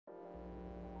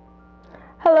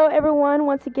Hello, everyone.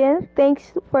 Once again,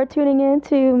 thanks for tuning in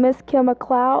to Miss Kim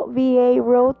McLeod, VA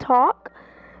Real Talk.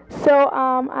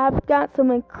 I've got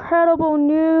some incredible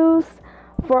news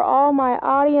for all my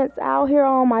audience out here,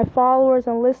 all my followers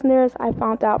and listeners. I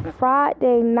found out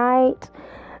Friday night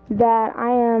that I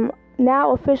am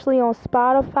now officially on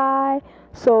Spotify.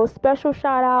 So, special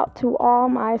shout out to all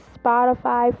my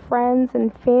Spotify friends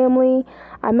and family.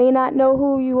 I may not know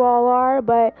who you all are,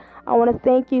 but I want to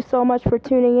thank you so much for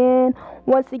tuning in.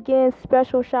 Once again,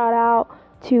 special shout out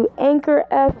to Anchor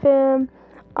FM,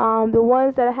 the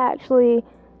ones that actually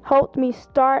helped me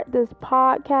start this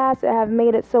podcast and have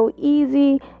made it so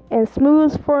easy and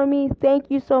smooth for me. Thank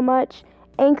you so much,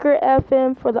 Anchor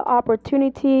FM, for the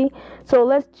opportunity. So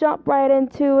let's jump right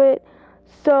into it.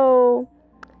 So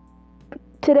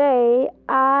today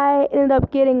I ended up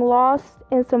getting lost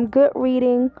in some good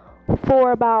reading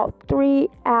for about 3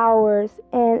 hours,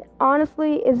 and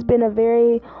honestly it's been a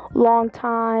very long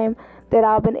time that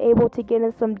I've been able to get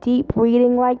in some deep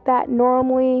reading like that.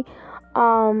 Normally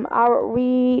I would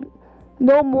read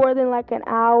no more than like an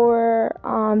hour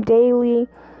daily,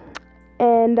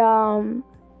 and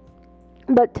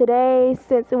but today,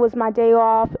 since it was my day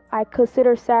off, I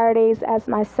consider Saturdays as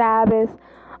my Sabbath.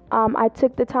 I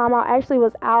took the time out. I actually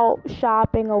was out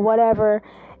shopping or whatever,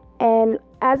 and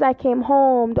as I came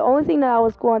home, the only thing that I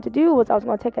was going to do was I was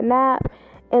going to take a nap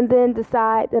and then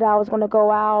decide that I was going to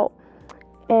go out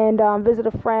and visit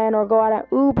a friend or go out at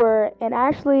Uber. And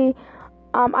actually,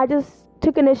 I just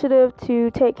took initiative to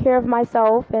take care of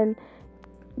myself and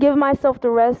give myself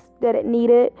the rest that it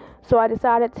needed. So I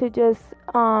decided to just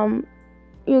go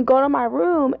to my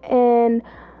room, and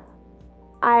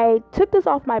I took this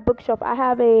off my bookshelf. I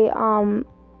have a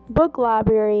book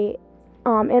library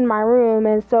in my room,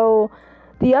 and so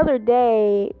the other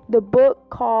day, the book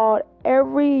called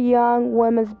Every Young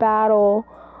Woman's Battle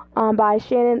by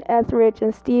Shannon Ethridge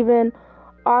and Stephen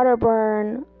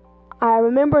Arterburn, I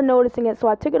remember noticing it, so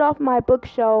I took it off my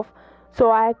bookshelf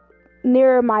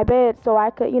near my bed so I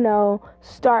could,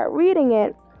 start reading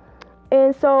it.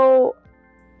 And so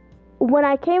when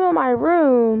I came in my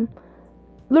room,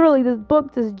 literally this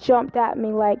book just jumped at me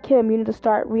like, Kim, you need to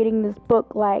start reading this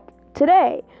book like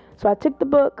today. So I took the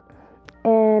book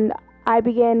and I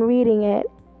began reading it,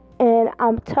 and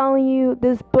I'm telling you,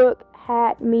 this book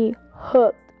had me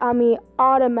hooked. I mean,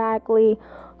 automatically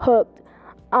hooked.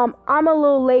 I'm a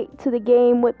little late to the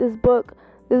game with this book.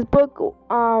 This book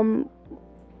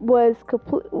was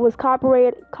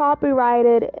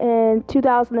copyrighted in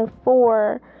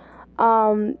 2004.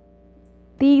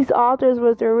 These authors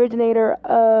was the originator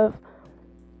of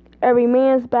Every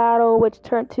Man's Battle, which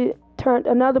turned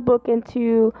another book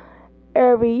into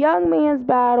Every Young Man's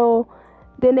Battle.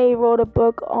 Then they wrote a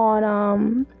book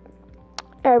on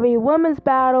Every Woman's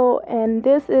Battle, and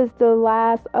this is the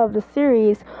last of the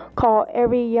series called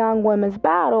Every Young Woman's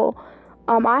Battle.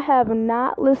 I have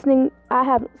not read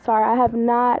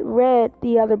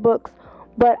the other books,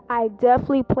 but I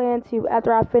definitely plan to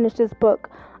after I finish this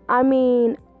book. I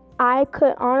mean, I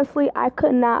could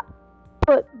not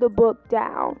put the book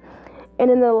down.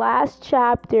 And in the last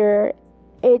chapter,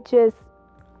 the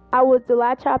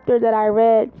last chapter that I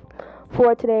read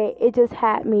for today, it just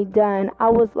had me done. I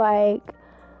was like,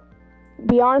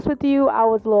 be honest with you, I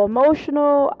was a little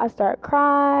emotional. I started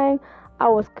crying. I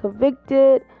was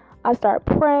convicted. I started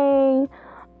praying.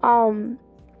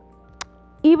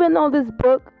 Even though this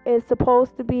book is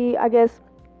supposed to be, I guess,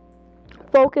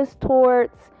 focused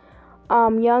towards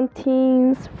young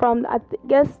teens from, I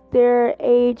guess their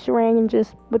age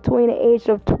ranges between the age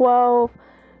of 12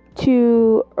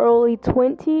 to early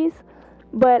 20s.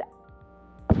 But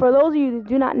for those of you that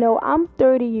do not know, I'm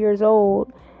 30 years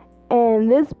old, and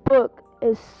this book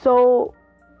is so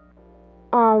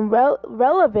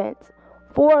relevant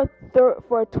for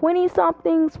 20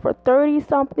 somethings, for 30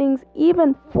 somethings,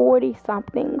 even 40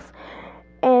 somethings.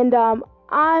 And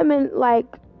I'm in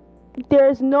like,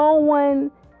 there's no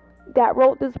one that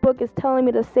wrote this book is telling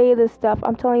me to say this stuff.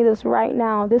 I'm telling you this right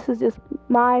now. This is just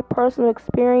my personal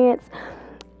experience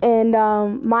and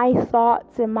my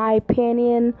thoughts and my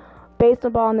opinion based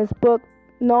upon this book.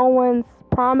 No one's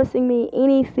promising me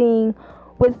anything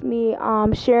with me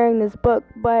sharing this book,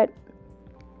 but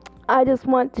I just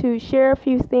want to share a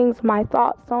few things, my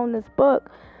thoughts on this book.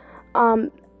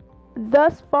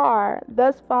 Thus far,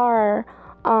 as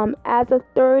a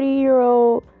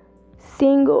 30-year-old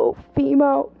single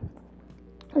female,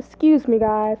 excuse me,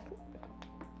 guys,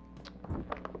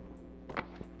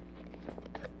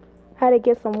 had to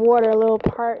get some water, a little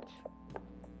parched.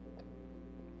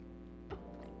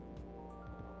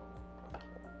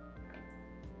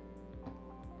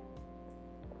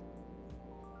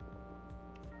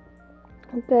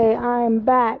 Okay, I am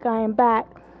back.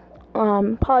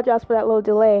 Apologize for that little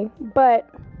delay. But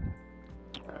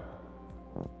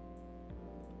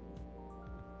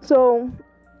so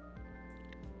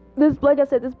this, like I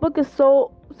said, this book is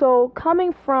so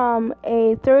coming from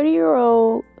a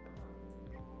 30-year-old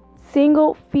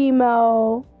single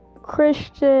female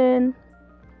Christian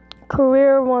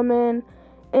career woman,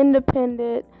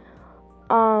 independent,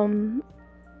 can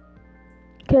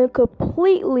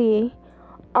completely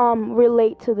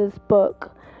relate to this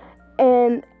book.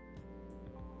 And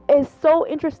it's so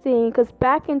interesting because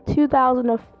back in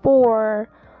 2004,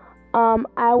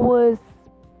 I was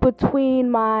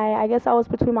between my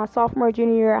sophomore and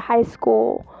junior year of high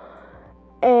school,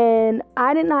 and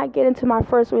I did not get into my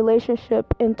first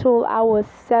relationship until I was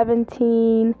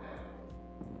 17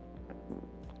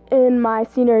 in my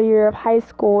senior year of high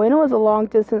school. And it was a long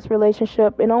distance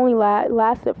relationship. It only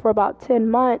lasted for about 10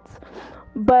 months.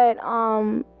 But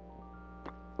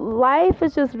life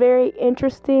is just very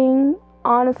interesting,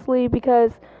 honestly,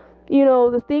 because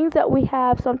the things that we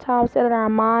have sometimes set in our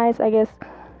minds, I guess,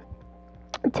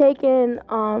 taking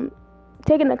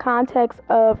the context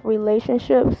of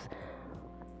relationships,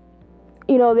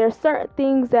 there's certain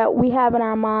things that we have in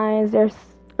our minds. There's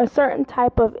a certain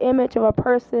type of image of a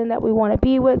person that we want to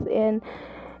be with, and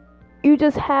you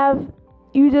just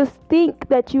think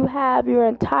that you have your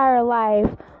entire life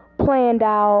planned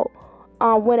out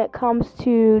when it comes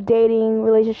to dating,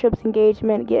 relationships,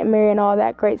 engagement, getting married, and all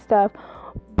that great stuff.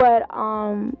 But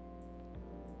and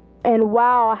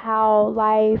wow, how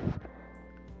life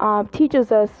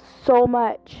teaches us so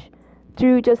much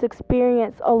through just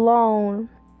experience alone.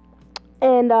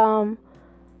 And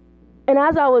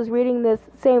as I was reading this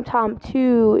same time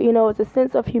too, it's a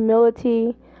sense of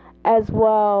humility as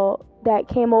well that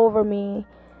came over me.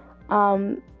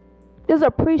 There's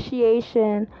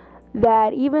appreciation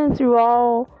that even through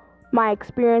all my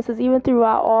experiences, even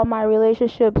throughout all my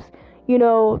relationships,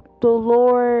 the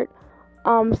Lord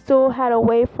still had a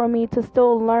way for me to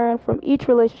still learn from each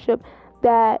relationship,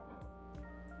 that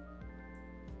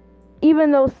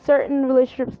even though certain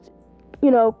relationships,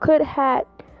 could have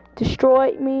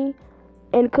destroyed me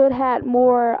and could have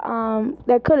more,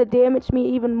 that could have damaged me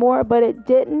even more, but it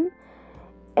didn't.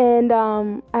 And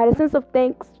I had a sense of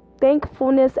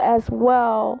thankfulness as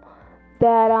well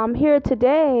that I'm here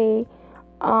today,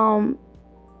 can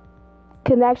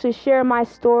actually share my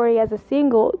story as a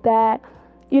single, that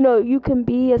you can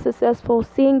be a successful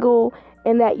single,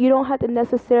 and that you don't have to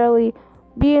necessarily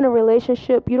be in a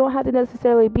relationship, you don't have to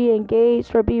necessarily be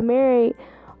engaged or be married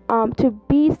to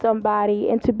be somebody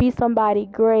and to be somebody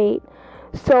great.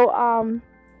 So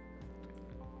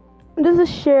just to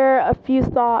share a few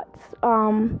thoughts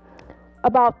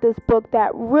about this book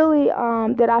that really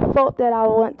that I felt that I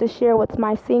want to share with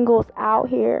my singles out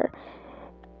here.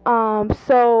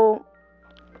 So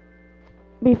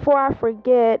before I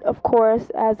forget, of course,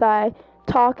 as I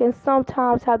talk and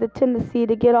sometimes have the tendency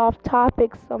to get off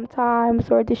topic sometimes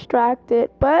or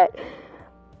distracted, but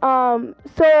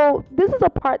so this is a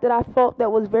part that I felt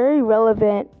that was very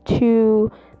relevant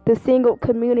to the single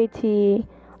community,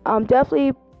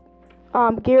 definitely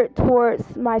geared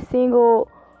towards my single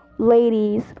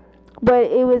ladies, but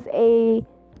it was a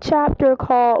chapter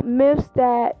called Myths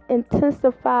That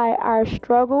Intensify Our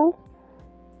Struggle.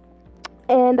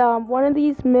 And one of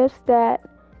these myths that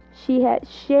she had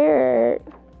shared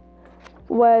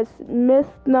was myth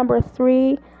number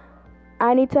 3: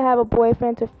 I need to have a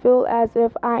boyfriend to feel as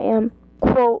if I am,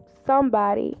 quote,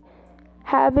 somebody.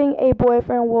 Having a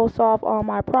boyfriend will solve all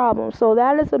my problems. So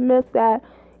that is a myth that,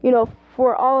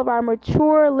 for all of our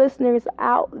mature listeners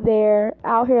out here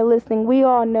listening, we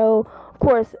all know, of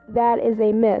course, that is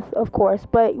a myth, of course.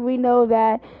 But we know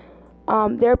that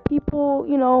there are people,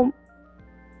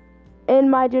 in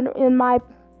my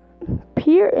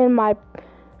peers,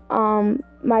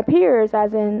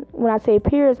 as in, when I say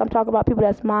peers, I'm talking about people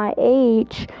that's my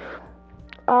age,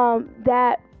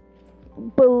 that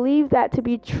believe that to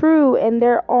be true in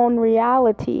their own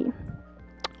reality.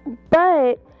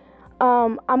 But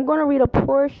I'm going to read a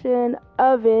portion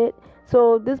of it.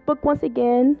 So this book, once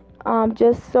again,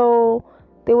 just so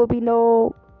there will be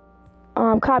no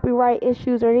copyright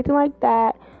issues or anything like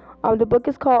that, the book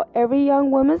is called Every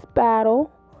Young Woman's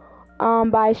Battle,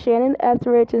 by Shannon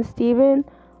Ethridge and Stephen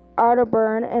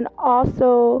Arterburn. And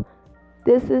also,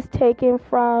 this is taken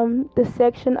from the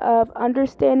section of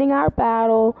Understanding Our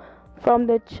Battle, from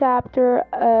the chapter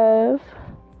of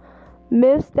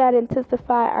Myths That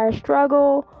Intensify Our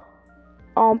Struggle,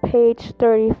 on page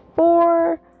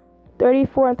 34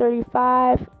 and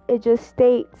 35. It just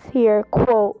states here,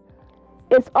 quote,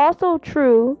 it's also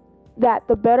true that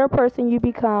the better person you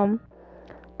become,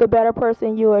 the better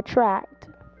person you attract.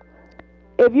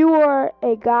 If you are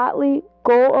a godly,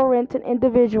 goal-oriented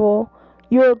individual,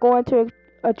 you are going to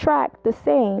attract the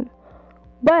same.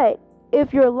 But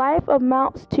if your life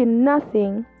amounts to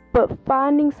nothing but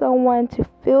finding someone to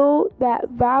fill that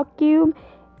vacuum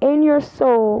in your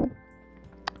soul,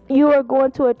 you are going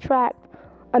to attract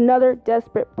another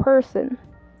desperate person.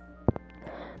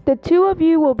 The two of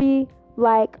you will be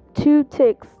like two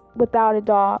ticks without a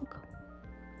dog,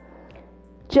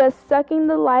 just sucking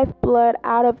the lifeblood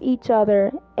out of each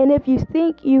other. And if you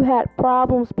think you had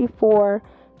problems before,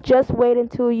 just wait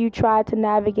until you try to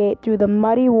navigate through the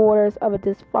muddy waters of a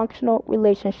dysfunctional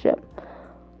relationship.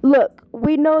 Look,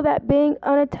 we know that being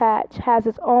unattached has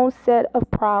its own set of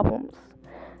problems.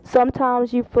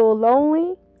 Sometimes you feel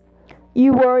lonely.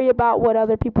 You worry about what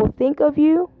other people think of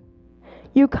you.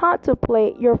 You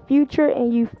contemplate your future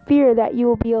and you fear that you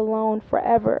will be alone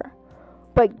forever.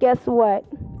 But guess what?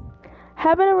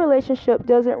 Having a relationship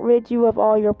doesn't rid you of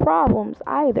all your problems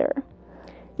either.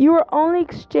 You are only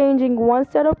exchanging one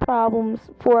set of problems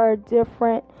for a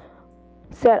different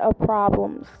set of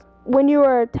problems. When you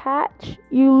are attached,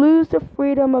 you lose the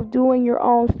freedom of doing your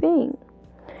own thing.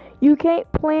 You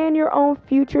can't plan your own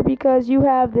future because you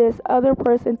have this other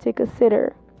person to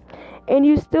consider. And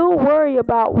you still worry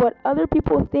about what other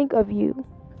people think of you.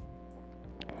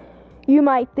 You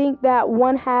might think that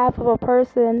one half of a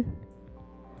person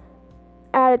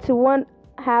added to one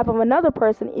half of another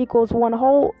person equals one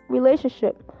whole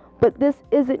relationship. But this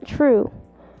isn't true.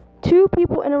 Two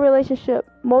people in a relationship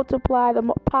multiply the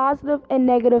positive and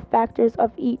negative factors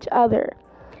of each other.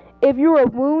 If you are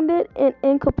wounded and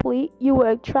incomplete, you will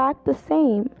attract the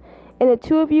same. And the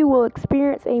two of you will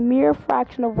experience a mere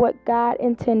fraction of what God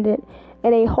intended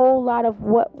and a whole lot of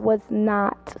what was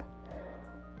not.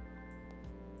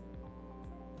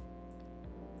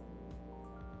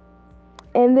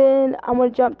 And then I'm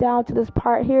going to jump down to this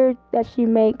part here that she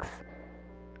makes.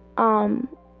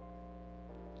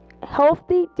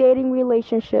 Healthy dating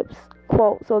relationships,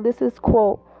 quote. So this is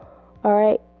quote, all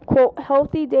right. Quote,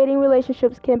 healthy dating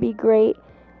relationships can be great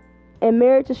and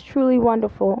marriage is truly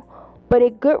wonderful. But a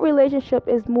good relationship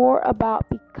is more about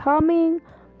becoming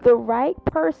the right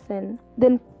person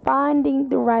than finding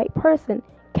the right person.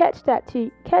 Catch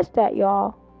that,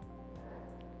 y'all.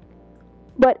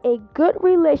 But a good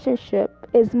relationship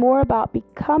is more about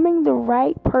becoming the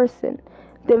right person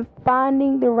than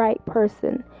finding the right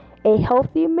person. A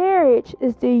healthy marriage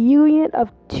is the union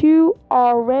of two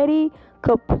already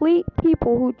complete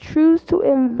people who choose to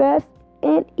invest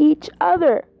in each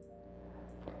other.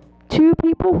 Two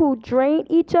people who drain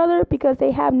each other because they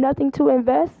have nothing to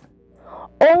invest,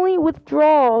 only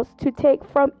withdrawals to take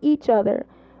from each other,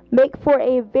 make for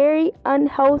a very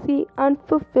unhealthy,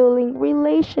 unfulfilling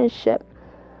relationship.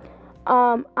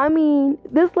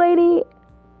 This lady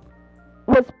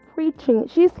was preaching.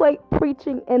 She's like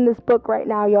preaching in this book right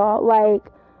now, y'all. Like,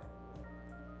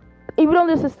 even though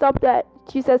this is stuff that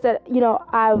she says that,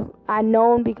 I've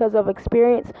known because of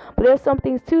experience, but there's some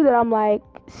things too that I'm like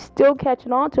still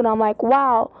catching on to, and I'm like,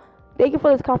 wow, thank you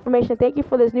for this confirmation, thank you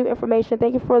for this new information,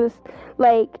 thank you for this,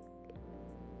 like,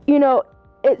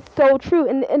 it's so true.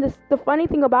 And the funny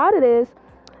thing about it is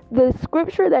the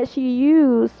scripture that she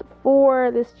used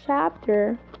for this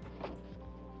chapter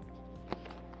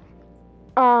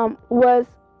was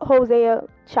Hosea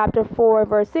chapter 4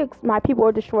 verse 6. My people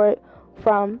are destroyed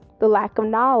from the lack of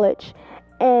knowledge.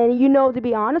 And to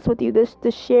be honest with you, this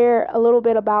to share a little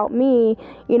bit about me,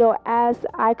 as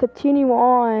I continue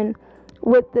on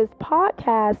with this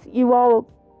podcast, you all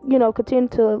continue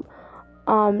to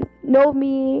know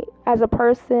me as a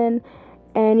person,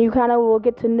 and you kind of will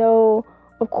get to know,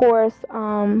 of course,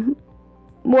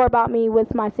 more about me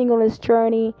with my singleness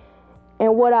journey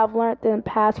and what I've learned in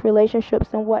past relationships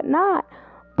and whatnot.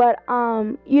 But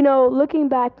looking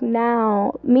back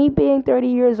now, me being 30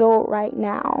 years old right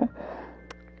now,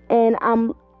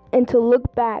 and to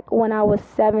look back when I was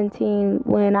 17,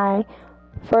 when I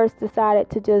first decided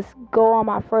to just go on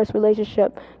my first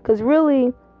relationship, because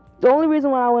really the only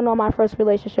reason why I went on my first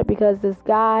relationship because this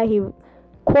guy, he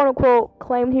quote unquote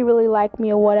claimed he really liked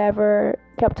me or whatever,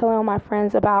 kept telling all my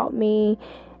friends about me,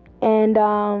 and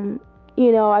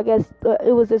I guess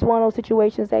it was just one of those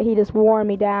situations that he just wore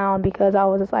me down because I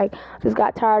was just like, just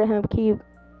got tired of him keep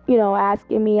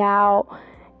asking me out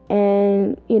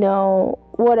and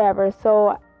whatever.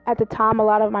 So at the time, a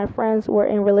lot of my friends were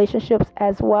in relationships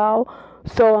as well,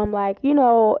 so I'm like,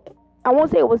 I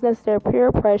won't say it was necessarily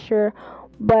peer pressure,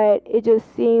 but it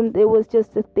just seemed it was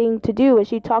just a thing to do. And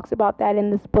she talks about that in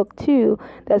this book too,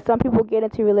 that some people get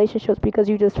into relationships because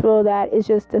you just feel that it's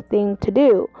just a thing to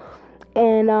do.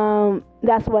 And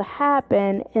that's what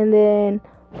happened. And then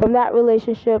from that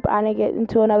relationship, I didn't get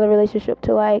into another relationship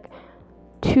till like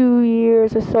 2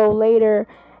 years or so later.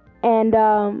 And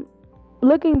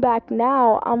looking back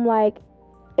now, I'm like,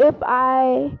 if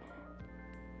I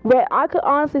could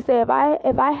honestly say, if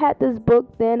I had this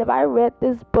book then, if I read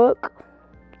this book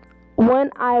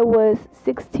when I was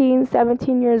 16,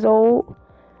 17 years old,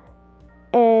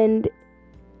 and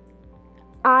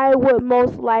I would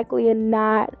most likely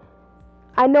not.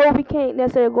 I know we can't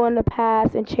necessarily go in the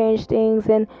past and change things,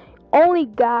 and only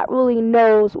God really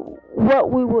knows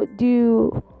what we would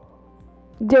do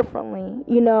differently,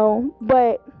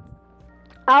 But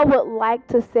I would like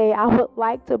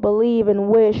to believe and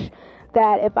wish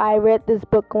that if I read this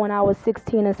book when I was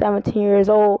 16 and 17 years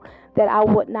old, that I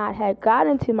would not have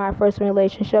gotten into my first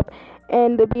relationship.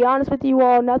 And to be honest with you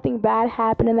all, nothing bad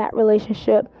happened in that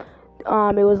relationship. It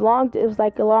was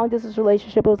like a long distance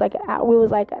relationship. We was like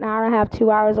an hour and a half,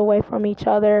 2 hours away from each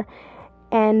other.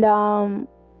 And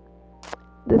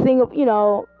the thing of,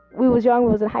 we was young,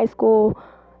 we was in high school.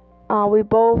 We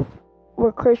both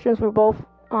were Christians. We both,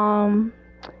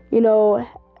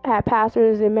 had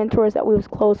pastors and mentors that we was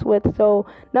close with. So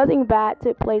nothing bad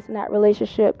took place in that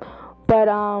relationship. But,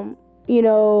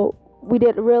 we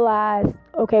did realize,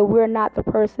 okay, we're not the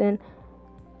person.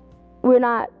 We're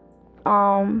not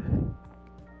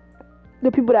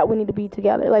the people that we need to be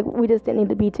together. Like, we just didn't need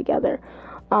to be together.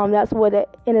 That's what it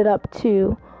ended up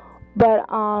to. But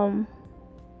I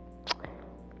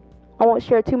won't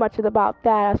share too much about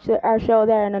that. I'll show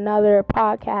that in another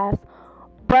podcast.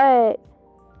 But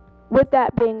with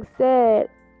that being said,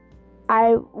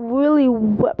 I really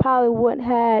probably wouldn't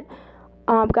have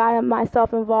gotten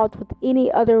myself involved with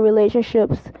any other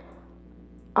relationships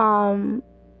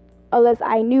unless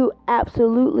I knew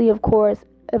absolutely, of course,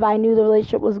 if I knew the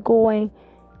relationship was going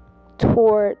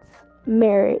towards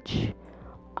marriage.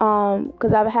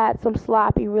 Because I've had some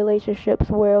sloppy relationships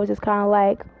where it was just kind of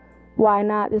like, why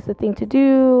not? This is the thing to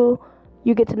do.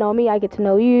 You get to know me, I get to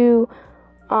know you.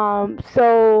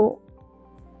 So,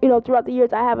 throughout the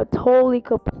years, I have a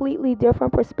completely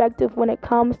different perspective when it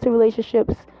comes to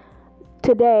relationships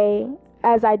today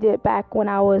as I did back when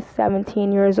I was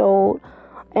 17 years old.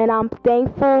 And I'm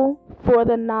thankful for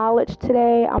the knowledge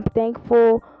today. I'm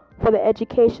thankful for the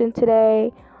education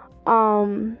today.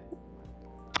 Another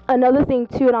thing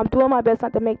too, and I'm doing my best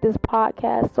not to make this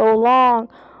podcast so long,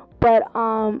 but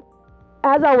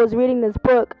as I was reading this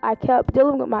book, I kept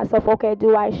dealing with myself. Okay,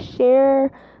 do I share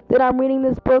that I'm reading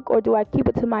this book, or do I keep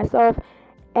it to myself?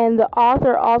 And the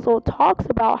author also talks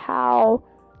about how,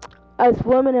 as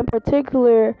women in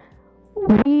particular,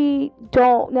 we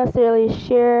don't necessarily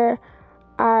share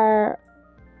our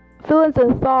feelings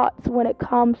and thoughts when it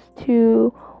comes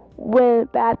to when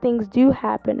bad things do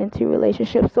happen into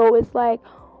relationships. So it's like,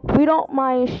 we don't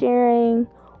mind sharing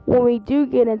when we do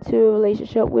get into a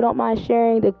relationship. We don't mind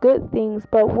sharing the good things,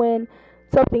 but when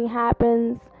something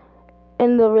happens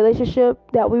in the relationship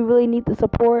that we really need the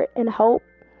support and help,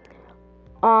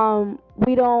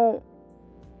 we don't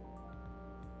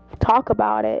talk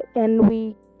about it, and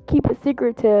we keep it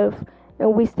secretive,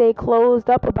 and we stay closed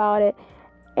up about it.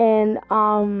 And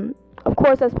of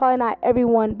course, that's probably not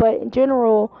everyone, but in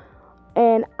general,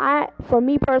 and for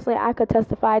me personally, I could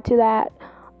testify to that.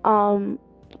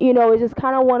 It's just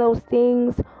kind of one of those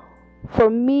things for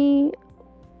me,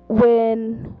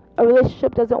 when a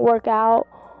relationship doesn't work out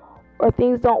or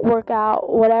things don't work out,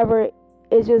 whatever,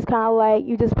 it's just kind of like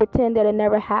you just pretend that it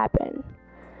never happened.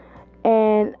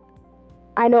 And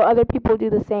I know other people do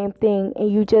the same thing,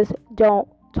 and you just don't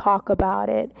talk about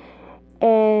it.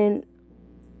 And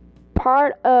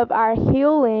part of our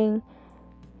healing,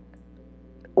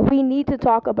 we need to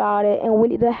talk about it, and we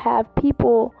need to have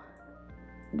people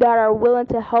that are willing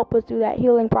to help us through that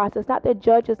healing process, not to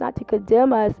judge us, not to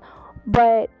condemn us,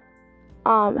 but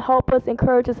help us,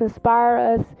 encourage us, inspire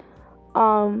us,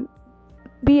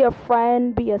 be a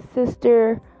friend, be a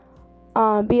sister,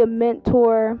 be a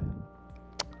mentor,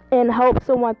 and help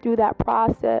someone through that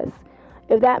process.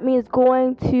 If that means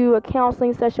going to a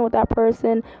counseling session with that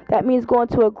person, that means going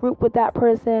to a group with that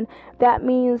person, that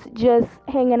means just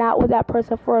hanging out with that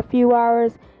person for a few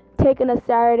hours, taking a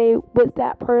Saturday with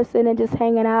that person and just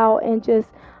hanging out and just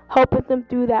helping them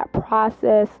through that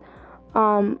process.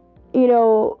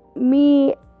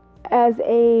 Me as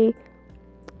a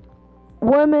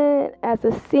woman, as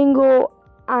a single,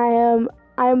 I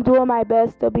am doing my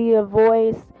best to be a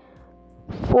voice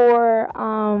for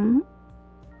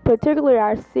particularly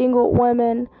our single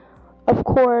women, of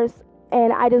course.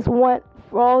 And I just want,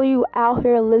 for all you out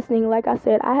here listening, like I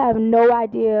said, I have no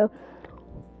idea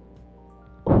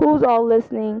who's all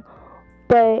listening,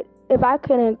 but if I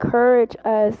can encourage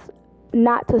us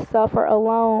not to suffer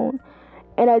alone,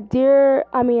 And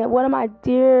one of my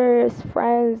dearest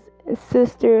friends and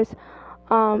sisters,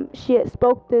 she had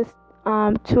spoke this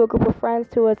to a group of friends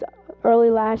to us early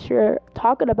last year,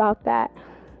 talking about that.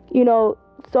 You know,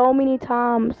 so many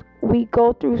times we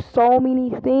go through so many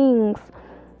things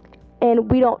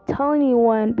and we don't tell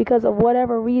anyone because of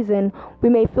whatever reason. We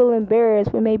may feel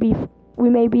embarrassed. We may be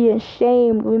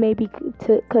ashamed. We may be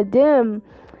condemned.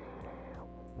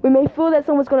 We may feel that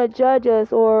someone's going to judge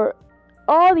us, or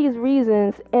all these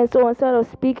reasons. And so instead of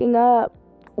speaking up,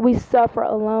 we suffer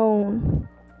alone.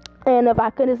 And if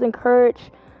I could just encourage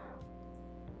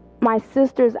my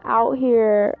sisters out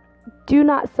here, do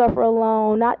not suffer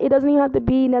alone. It doesn't even have to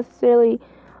be necessarily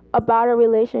about a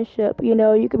relationship. You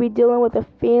know, you could be dealing with a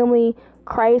family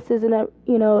crisis and a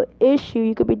issue.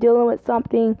 You could be dealing with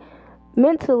something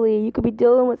mentally. You could be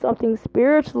dealing with something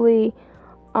spiritually,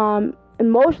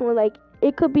 emotionally. Like,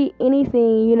 it could be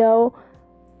anything. You know,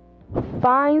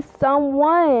 find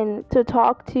someone to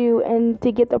talk to and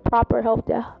to get the proper help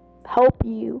to help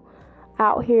you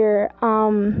out here.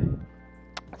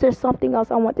 There's something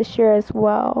else I want to share as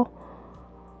well.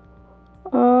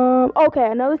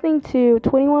 Okay, another thing too,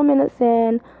 21 minutes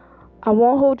in, I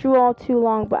won't hold you all too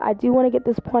long, but I do want to get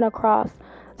this point across.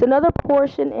 It's another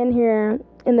portion in here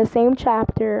in the same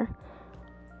chapter.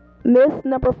 Myth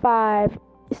number 5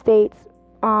 states,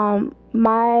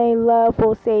 my love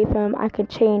will save him, I can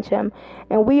change him.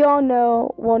 And we all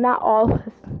know, well, not all of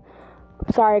us,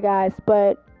 I'm sorry guys,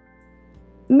 but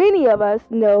many of us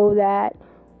know that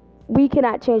we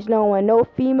cannot change no one. No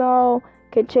female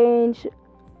can change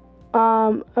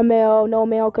a male. No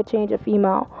male could change a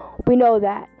female. We know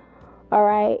that. All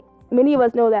right. Many of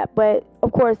us know that, but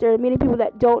of course there are many people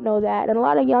that don't know that, and a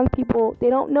lot of young people, they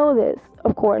don't know this.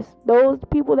 Of course, those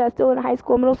people that's still in high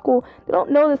school, middle school, they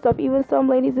don't know this stuff. Even some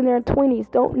ladies in their 20s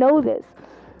don't know this.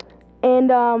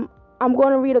 And I'm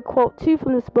going to read a quote too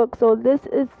from this book. So this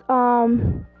is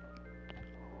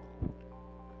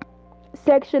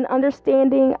section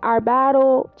Understanding Our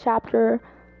Battle, chapter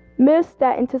Myths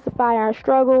That Intensify Our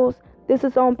Struggles. This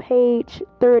is on page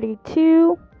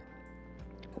 32.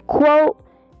 Quote,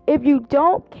 if you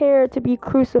don't care to be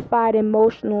crucified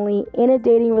emotionally in a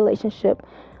dating relationship,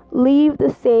 leave the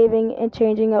saving and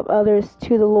changing of others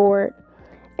to the Lord.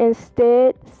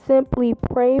 Instead, simply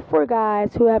pray for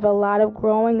guys who have a lot of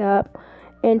growing up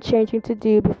and changing to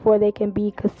do before they can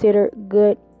be considered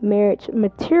good marriage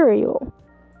material.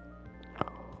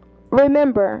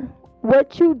 Remember,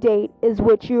 what you date is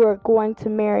what you are going to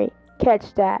marry.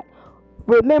 Catch that.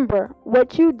 Remember,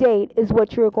 what you date is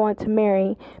what you are going to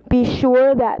marry. Be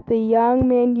sure that the young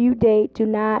men you date do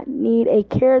not need a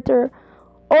character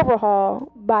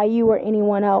overhaul by you or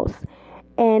anyone else.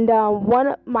 And one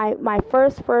of my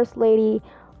first lady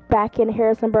back in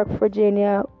Harrisonburg,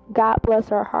 Virginia, God bless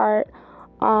her heart,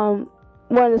 one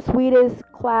of the sweetest,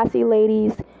 classy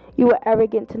ladies you will ever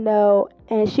get to know.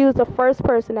 And she was the first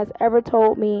person that's ever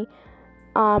told me,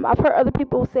 I've heard other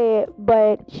people say it,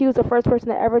 but she was the first person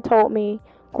that ever told me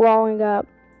growing up,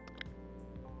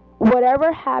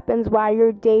 whatever happens while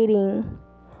you're dating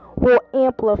will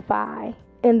amplify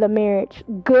in the marriage,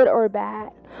 good or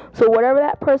bad. So whatever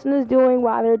that person is doing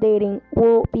while they're dating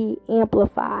will be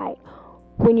amplified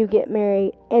when you get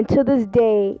married. And to this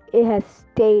day, it has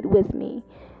stayed with me.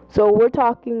 So we're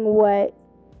talking we're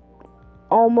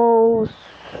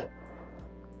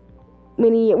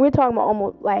talking about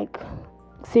almost like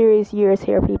serious years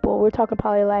here, people. We're talking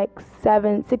probably like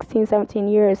 16, 17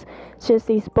 years since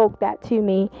he spoke that to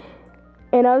me.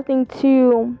 Another thing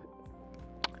too,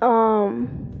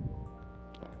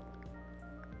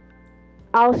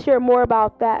 I'll share more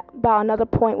about another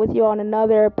point with you on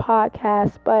another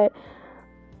podcast, but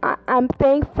I'm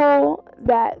thankful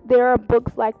that there are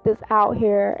books like this out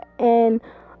here. And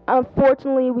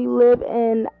unfortunately, we live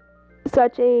in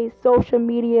such a social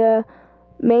media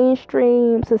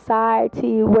mainstream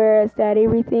society, whereas that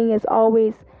everything is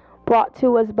always brought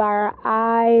to us by our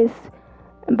eyes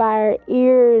and by our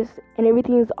ears, and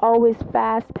everything is always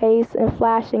fast-paced and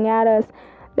flashing at us,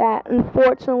 that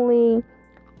unfortunately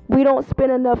we don't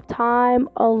spend enough time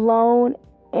alone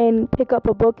and pick up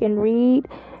a book and read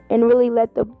and really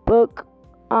let the book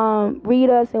read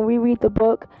us, and reread the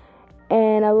book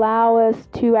and allow us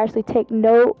to actually take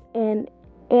note and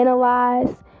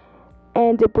analyze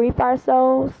and debrief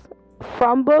ourselves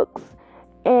from books.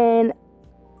 And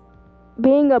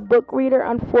being a book reader,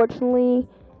 unfortunately,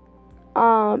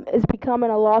 is becoming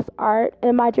a lost art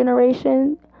in my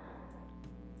generation.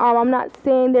 I'm not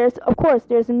saying there's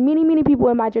many people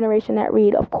in my generation that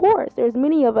read. Of course, there's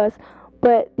many of us,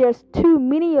 but there's too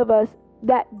many of us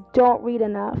that don't read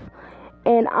enough.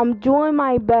 And I'm doing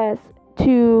my best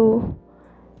to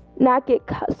not get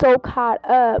so caught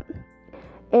up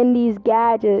in these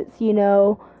gadgets,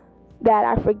 that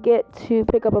I forget to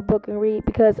pick up a book and read,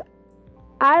 because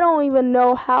I don't even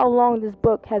know how long this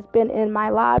book has been in my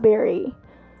library.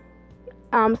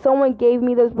 Someone gave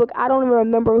me this book. I don't even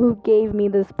remember who gave me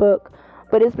this book,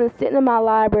 but it's been sitting in my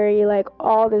library like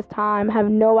all this time. I have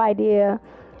no idea.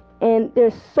 And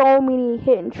there's so many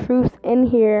hidden truths in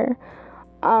here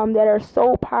that are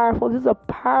so powerful. This is a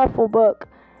powerful book.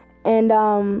 And,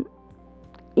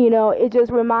 it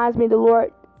just reminds me, the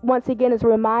Lord, once again, is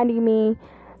reminding me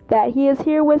that He is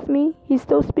here with me. He's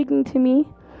still speaking to me.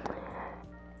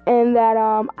 And that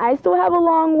I still have a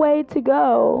long way to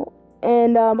go.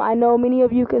 And I know many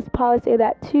of you could probably say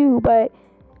that too. But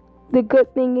the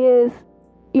good thing is,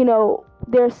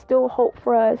 there's still hope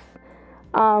for us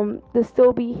to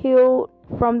still be healed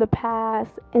from the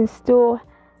past and still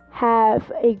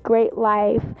have a great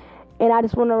life. And I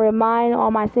just want to remind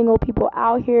all my single people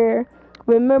out here,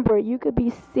 remember, you could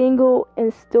be single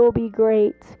and still be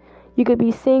great. You could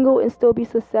be single and still be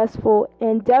successful.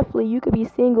 And definitely you could be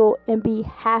single and be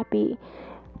happy.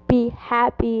 Be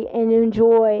happy and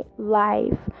enjoy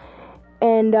life.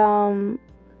 And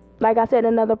like I said,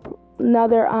 another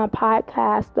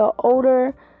podcast,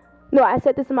 I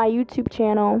said this in my YouTube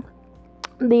channel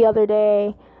the other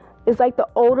day. It's like the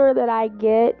older that I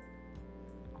get,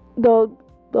 the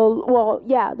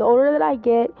older that I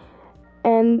get,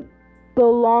 and the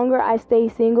longer I stay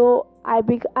single, I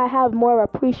have more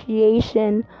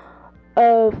appreciation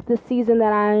of the season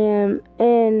that I am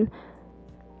in,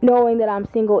 knowing that I'm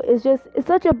single. It's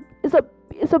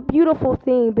a beautiful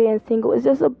thing being single. It's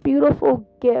just a beautiful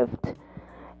gift.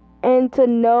 And to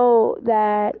know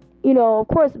that, of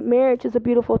course, marriage is a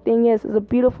beautiful thing. Yes, it's a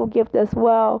beautiful gift as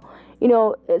well.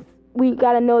 We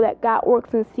got to know that God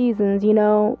works in seasons,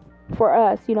 for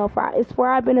us, it's for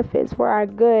our benefits, for our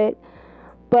good.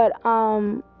 But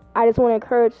I just want to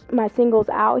encourage my singles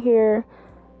out here,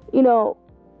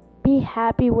 be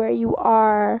happy where you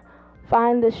are.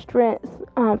 Find the strength,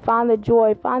 find the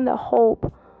joy, find the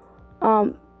hope.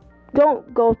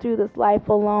 Don't go through this life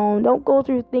alone. Don't go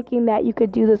through thinking that you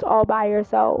could do this all by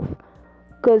yourself.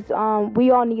 Because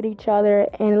we all need each other.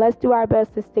 And let's do our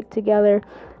best to stick together.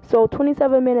 So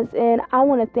 27 minutes in, I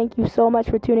want to thank you so much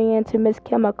for tuning in to Miss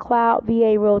Kim McLeod,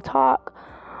 VA Real Talk.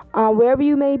 Wherever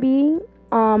you may be,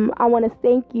 I want to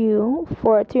thank you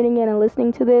for tuning in and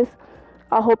listening to this.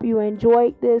 I hope you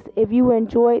enjoyed this. If you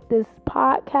enjoyed this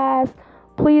podcast,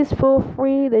 please feel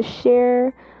free to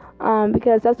share,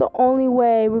 because that's the only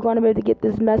way we're going to be able to get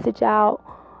this message out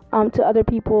to other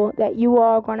people, that you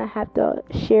all are going to have to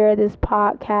share this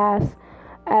podcast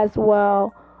as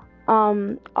well.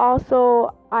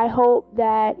 Also, I hope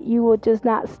that you will just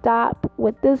not stop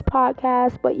with this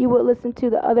podcast, but you will listen to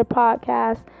the other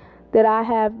podcasts that I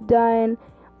have done.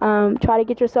 Try to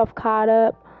get yourself caught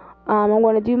up. I'm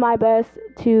going to do my best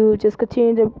to just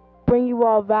continue to bring you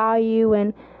all value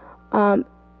and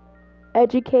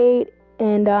educate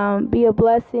and be a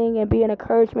blessing and be an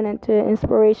encouragement and to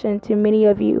inspiration to many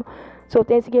of you. So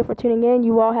thanks again for tuning in.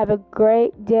 You all have a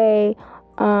great day.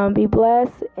 Be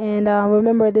blessed. And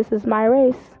remember, this is my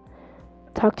race.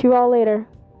 Talk to you all later.